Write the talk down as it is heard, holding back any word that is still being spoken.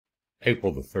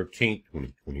April the 13th,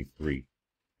 2023.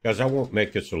 Guys, I won't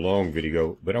make this a long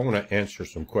video, but I want to answer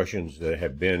some questions that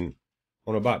have been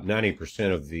on about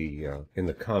 90% of the in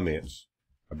the comments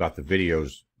about the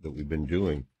videos that we've been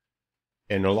doing.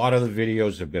 And a lot of the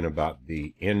videos have been about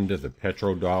the end of the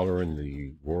petrodollar and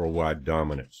the worldwide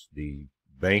dominance, the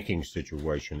banking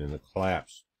situation and the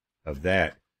collapse of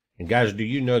that. And guys, do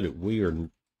you know that we are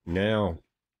now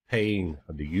paying,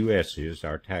 the U.S. is,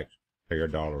 our taxpayer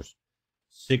dollars,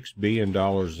 $6 billion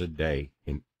a day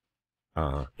in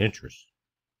interest?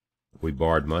 We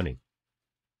borrowed money.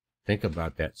 Think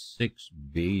about that, $6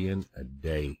 billion a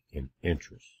day in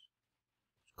interest.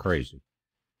 It's crazy.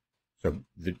 So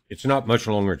it's not much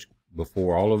longer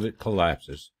before all of it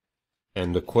collapses.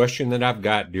 And the question that I've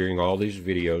got during all these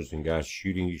videos, and guys,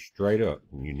 shooting you straight up,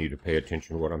 and you need to pay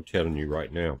attention to what I'm telling you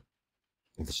right now.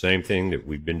 It's the same thing that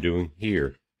we've been doing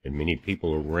here, and many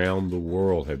people around the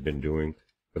world have been doing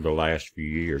for the last few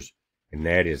years, and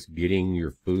that is getting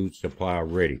your food supply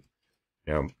ready.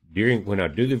 Now, when I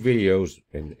do the videos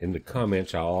and in the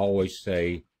comments, I'll always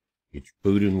say it's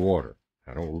food and water.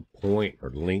 I don't point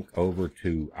or link over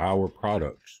to our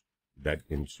products,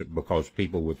 because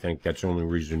people would think that's the only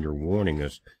reason you're warning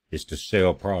us is to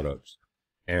sell products.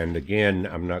 And again,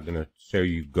 I'm not going to sell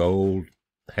you gold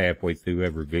halfway through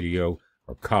every video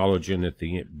or collagen at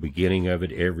the beginning of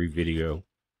it every video.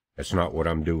 That's not what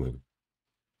I'm doing.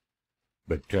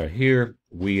 But here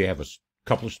we have a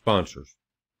couple of sponsors.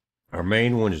 Our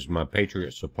main one is My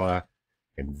Patriot Supply,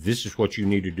 and this is what you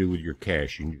need to do with your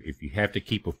cash. If you have to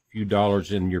keep a few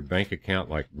dollars in your bank account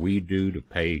like we do to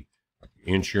pay,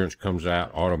 insurance comes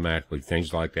out automatically,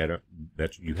 things like that,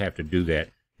 you have to do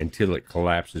that until it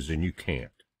collapses, and you can't.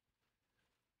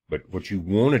 But what you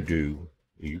want to do,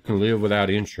 you can live without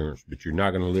insurance, but you're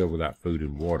not going to live without food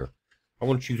and water. I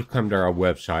want you to come to our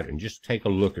website and just take a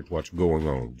look at what's going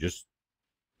on, just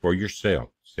for yourself.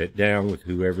 Sit down with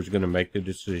whoever's going to make the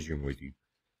decision with you.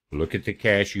 Look at the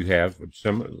cash you have.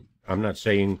 I'm not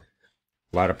saying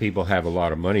a lot of people have a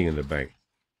lot of money in the bank,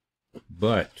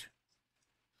 but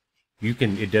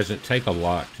it doesn't take a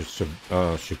lot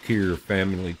to secure your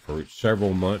family for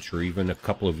several months or even a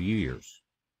couple of years.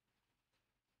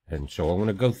 And so I want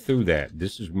to go through that.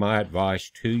 This is my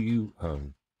advice to you.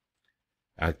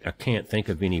 I can't think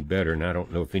of any better, and I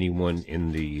don't know if anyone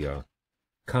in the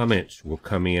comments will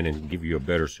come in and give you a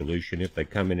better solution. If they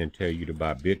come in and tell you to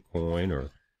buy Bitcoin or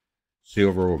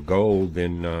silver or gold,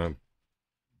 then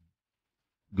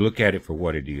look at it for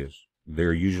what it is.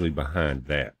 They're usually behind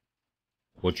that.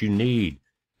 What you need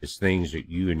is things that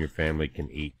you and your family can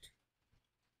eat.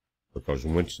 Because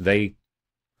once they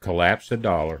collapse the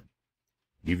dollar,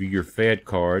 give you your Fed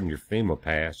card and your FEMA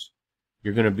pass,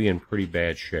 you're going to be in pretty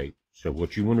bad shape. So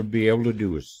what you want to be able to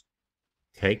do is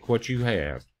take what you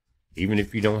have, even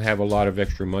if you don't have a lot of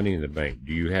extra money in the bank.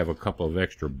 Do you have a couple of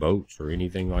extra boats or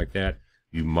anything like that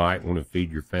you might want to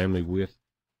feed your family with?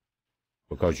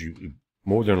 Because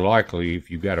more than likely,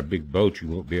 if you've got a big boat, you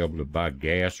won't be able to buy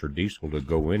gas or diesel to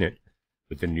go in it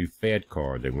with the new Fed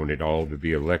card. They want it all to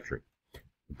be electric.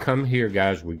 Come here,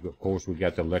 guys. Of course, we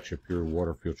got the Pure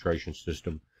water filtration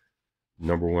system,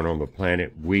 #1 on the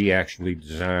planet. We actually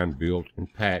designed, built,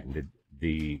 and patented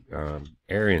the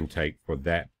air intake for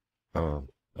that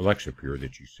Pure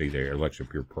that you see there,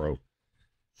 Pure Pro.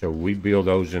 So we build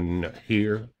those in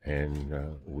here,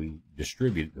 and we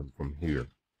distribute them from here.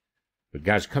 But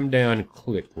guys, come down and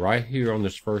click right here on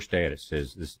this first ad. It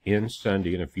says this ends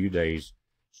Sunday in a few days.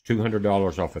 It's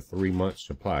 $200 off a 3-month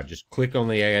supply. Just click on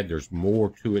the ad. There's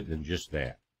more to it than just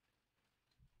that.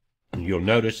 And you'll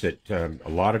notice that a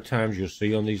lot of times you'll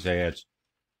see on these ads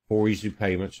 4 easy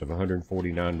payments of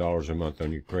 $149 a month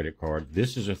on your credit card.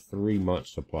 This is a 3-month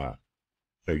supply.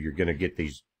 So you're going to get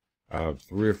these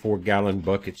 3 or 4 gallon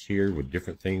buckets here with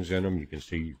different things in them. You can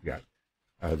see you've got,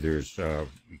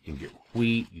 you can get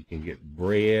wheat, you can get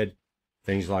bread,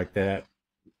 things like that.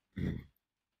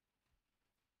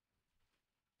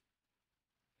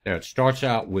 Now it starts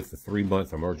out with the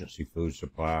 3-month emergency food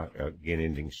supply, again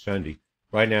ending Sunday.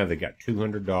 Right now they got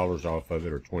 $200 off of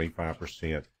it, or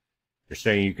 25%. They're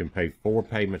saying you can pay 4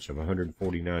 payments of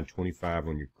 $149.25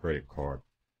 on your credit card.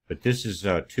 But this is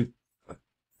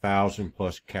 2,000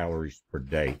 plus calories per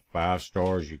day. 5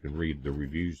 stars. You can read the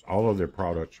reviews. All of their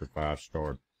products are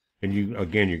 5-star. And you're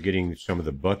getting some of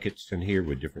the buckets in here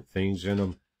with different things in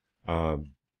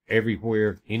them.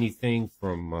 Everywhere, anything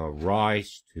from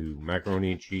rice to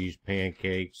macaroni and cheese,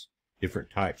 pancakes, different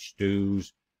type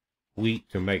stews, wheat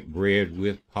to make bread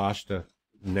with, pasta,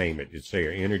 name it. It's there,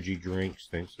 energy drinks,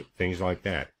 things like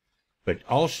that. But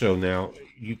also now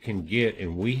you can get,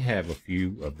 and we have a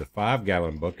few of the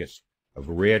 5-gallon buckets of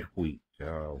red wheat,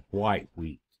 white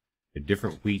wheat, the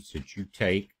different wheats that you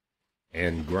take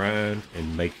and grind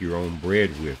and make your own bread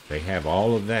with. They have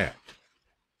all of that.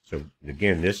 So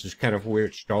again, this is kind of where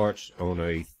it starts on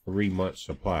a 3-month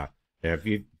supply. Now, if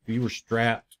you were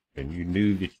strapped and you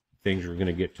knew that things were going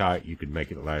to get tight, you could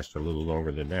make it last a little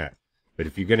longer than that. But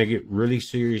if you're going to get really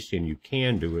serious, and you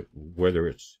can do it, whether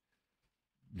it's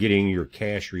getting your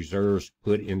cash reserves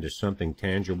put into something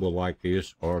tangible like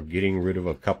this, or getting rid of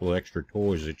a couple extra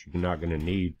toys that you're not going to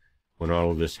need when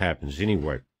all of this happens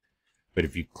anyway. But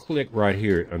if you click right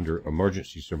here under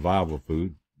emergency survival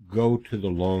food, go to the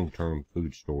long-term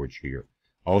food storage here.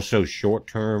 Also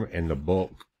short-term and the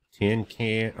bulk 10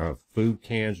 food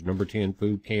cans, number 10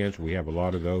 food cans. We have a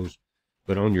lot of those.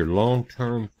 But on your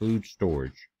long-term food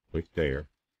storage, click there.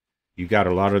 You got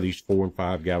a lot of these 4 and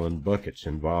 5 gallon buckets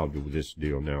involved with this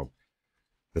deal. Now,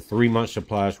 the 3-month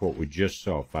supply is what we just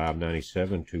saw,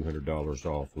 $5.97, $200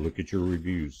 off. Look at your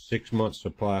reviews. 6-month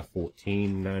supply,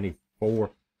 $14.94.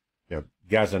 Now,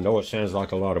 guys, I know it sounds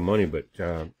like a lot of money, but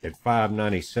at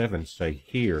 $5.97, say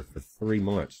here for 3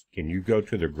 months, can you go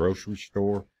to the grocery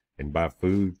store and buy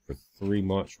food for 3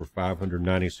 months for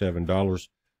 $597?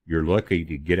 You're lucky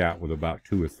to get out with about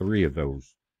 2 or 3 of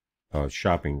those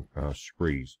shopping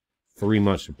sprees.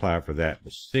 3-month supply for that,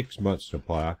 but 6-month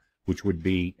supply, which would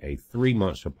be a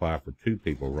 3-month supply for 2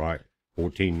 people, right?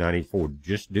 $14.94.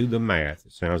 Just do the math.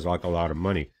 It sounds like a lot of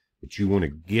money, but you want to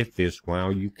get this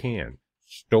while you can.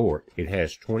 Store it. It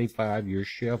has 25-year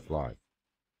shelf life.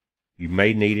 You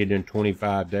may need it in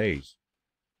 25 days.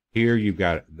 Here you've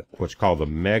got what's called the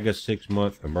Mega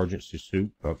 6-month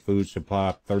emergency food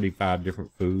supply, 35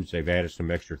 different foods. They've added some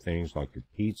extra things like your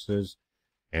pizzas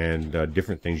and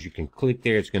different things. You can click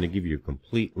there. It's going to give you a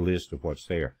complete list of what's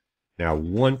there. Now,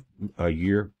 1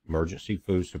 year emergency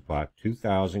food supply,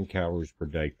 2,000 calories per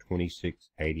day,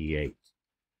 $26.88.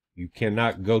 You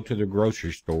cannot go to the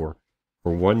grocery store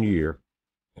for 1 year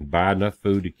and buy enough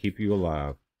food to keep you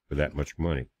alive for that much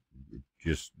money.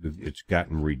 It's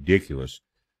gotten ridiculous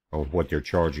on what they're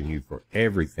charging you for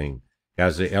everything.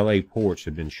 Guys, the LA ports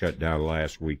have been shut down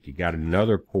last week. You got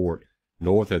another port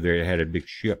north of there that had a big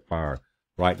ship fire.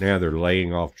 Right now they're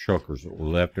laying off truckers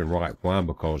left and right. Why?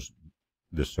 Because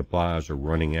the supplies are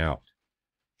running out.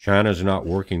 China's not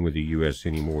working with the U.S.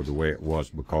 anymore the way it was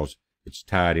because it's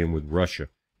tied in with Russia,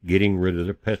 getting rid of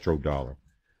the petrodollar.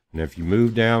 Now, if you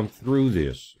move down through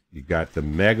this, you got the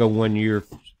Mega 1 year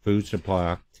food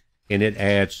supply, and it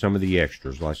adds some of the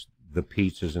extras, like the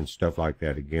pizzas and stuff like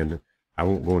that. Again, I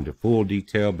won't go into full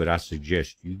detail, but I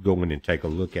suggest you go in and take a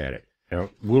look at it. Now,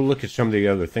 we'll look at some of the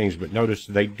other things, but notice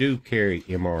they do carry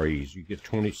MREs. You get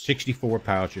 64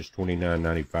 pouches,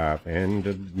 $29.95, and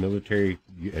the military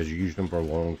has used them for a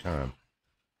long time.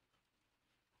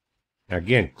 Now,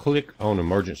 again, click on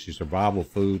emergency survival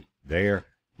food there.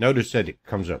 Notice that it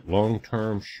comes up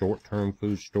long-term, short-term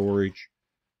food storage,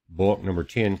 bulk number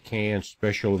 10 cans,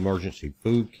 special emergency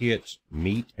food kits,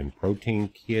 meat and protein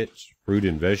kits, fruit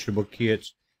and vegetable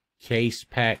kits, case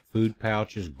pack food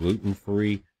pouches,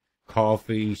 gluten-free,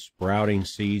 coffee, sprouting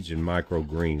seeds, and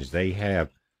microgreens. They have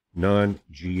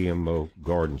non-GMO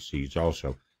garden seeds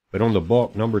also. But on the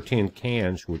bulk number 10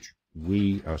 cans, which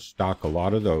we stock a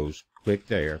lot of those, click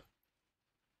there.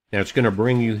 Now it's going to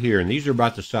bring you here, and these are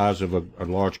about the size of a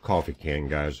large coffee can,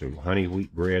 guys, of honey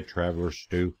wheat bread, traveler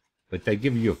stew. But they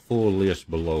give you a full list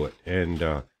below it.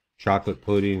 And chocolate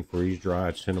pudding,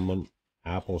 freeze-dried cinnamon,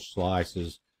 apple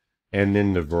slices, and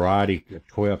then the variety,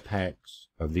 12 packs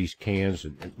of these cans.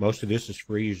 Most of this is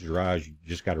freeze-dried. You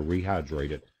just got to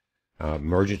rehydrate it.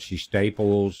 Emergency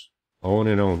staples, on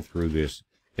and on through this.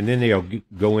 And then they'll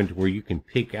go into where you can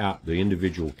pick out the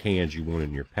individual cans you want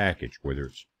in your package, whether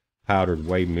it's powdered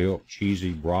whey milk,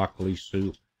 cheesy broccoli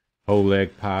soup, whole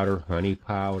egg powder, honey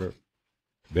powder,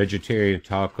 vegetarian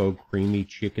taco, creamy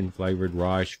chicken flavored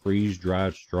rice,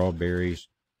 freeze-dried strawberries,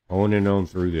 on and on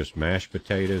through this. Mashed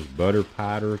potatoes, butter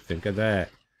powder, think of that.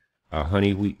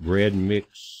 Honey wheat bread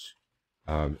mix,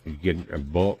 you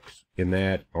get bulks in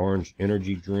that. Orange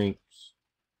energy drinks,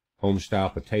 home-style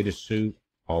potato soup,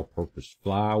 all-purpose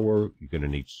flour. You're going to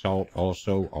need salt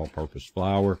also, all-purpose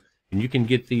flour. And you can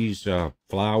get these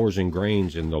flours and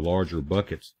grains in the larger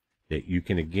buckets that you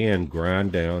can, again,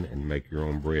 grind down and make your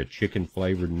own bread.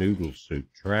 Chicken-flavored noodle soup,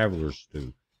 traveler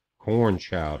stew, corn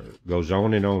chowder, goes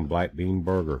on and on, black bean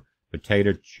burger,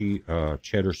 potato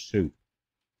cheddar soup,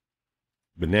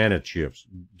 banana chips.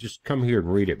 Just come here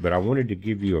and read it. But I wanted to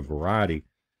give you a variety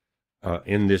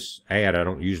in this ad. I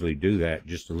don't usually do that,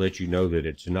 just to let you know that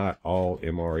it's not all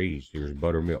MREs. There's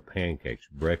buttermilk pancakes,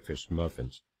 breakfast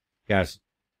muffins. Guys,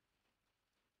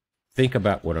 think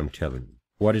about what I'm telling you.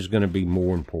 What is going to be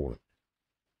more important?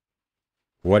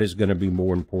 What is going to be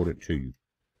more important to you?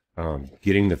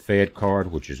 getting the Fed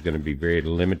card, which is going to be very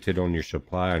limited on your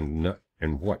supply,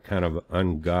 and what kind of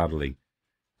ungodly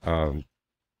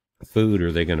food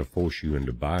are they going to force you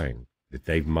into buying that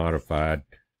they've modified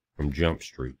from Jump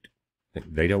Street.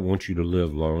 They don't want you to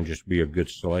live long, just be a good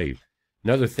slave.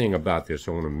 Another thing about this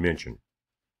I want to mention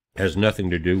has nothing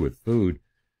to do with food,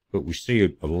 but we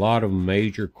see a lot of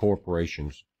major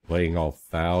corporations laying off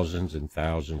thousands and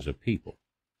thousands of people,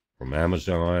 from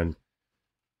Amazon,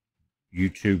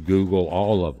 YouTube, Google,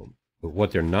 all of them. But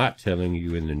what they're not telling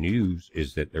you in the news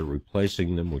is that they're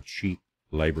replacing them with cheap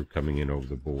labor coming in over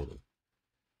the border.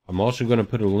 I'm also going to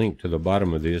put a link to the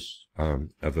bottom of this, of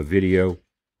a video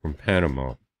from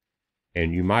Panama.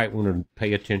 And you might want to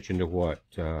pay attention to what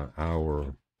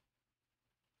our,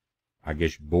 I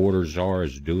guess, border czar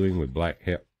is doing with Black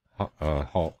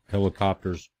Hawk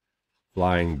helicopters,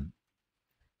 flying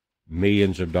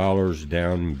millions of dollars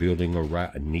down and building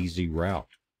an easy route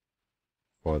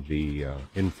for the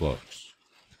influx.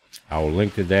 I will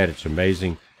link to that. It's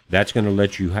amazing. That's going to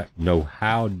let you know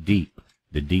how deep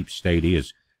the deep state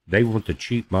is. They want the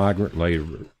cheap migrant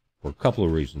labor for a couple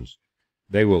of reasons.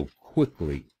 They will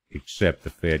quickly accept the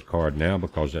Fed card now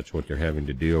because that's what they're having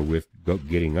to deal with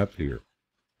getting up here.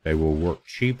 They will work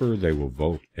cheaper. They will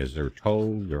vote as they're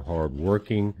told. They're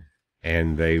hardworking,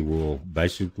 and they will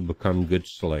basically become good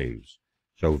slaves.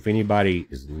 So if anybody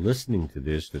is listening to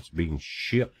this that's being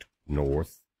shipped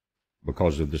north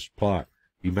because of this plot,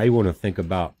 you may want to think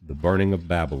about the burning of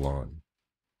Babylon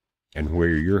and where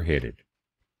you're headed.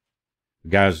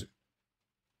 Guys,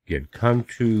 again, come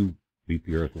to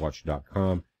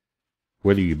BPearthWatch.com.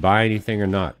 Whether you buy anything or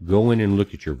not, go in and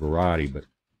look at your variety. But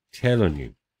telling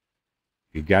you,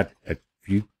 you got a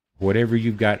few, whatever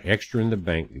you've got extra in the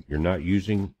bank that you're not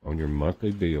using on your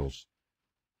monthly bills,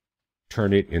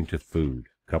 turn it into food.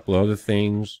 A couple other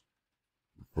things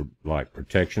for like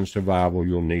protection, survival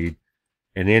you'll need.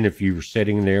 And then if you were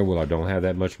sitting there, well, I don't have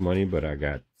that much money, but I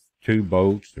got 2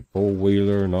 boats, a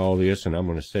 4-wheeler, and all this, and I'm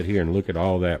going to sit here and look at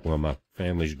all that while my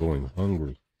family's going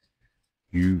hungry.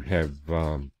 You have,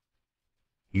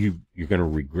 you're going to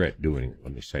regret doing it.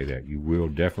 Let me say that. You will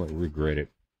definitely regret it.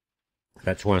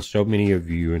 That's why so many of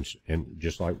you, and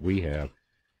just like we have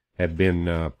been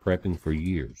prepping for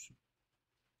years.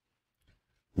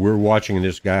 We're watching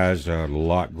this, guys. A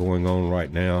lot going on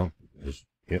right now. As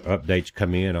updates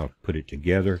come in, I'll put it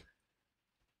together.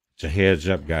 It's a heads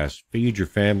up, guys. Feed your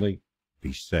family.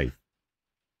 Be safe.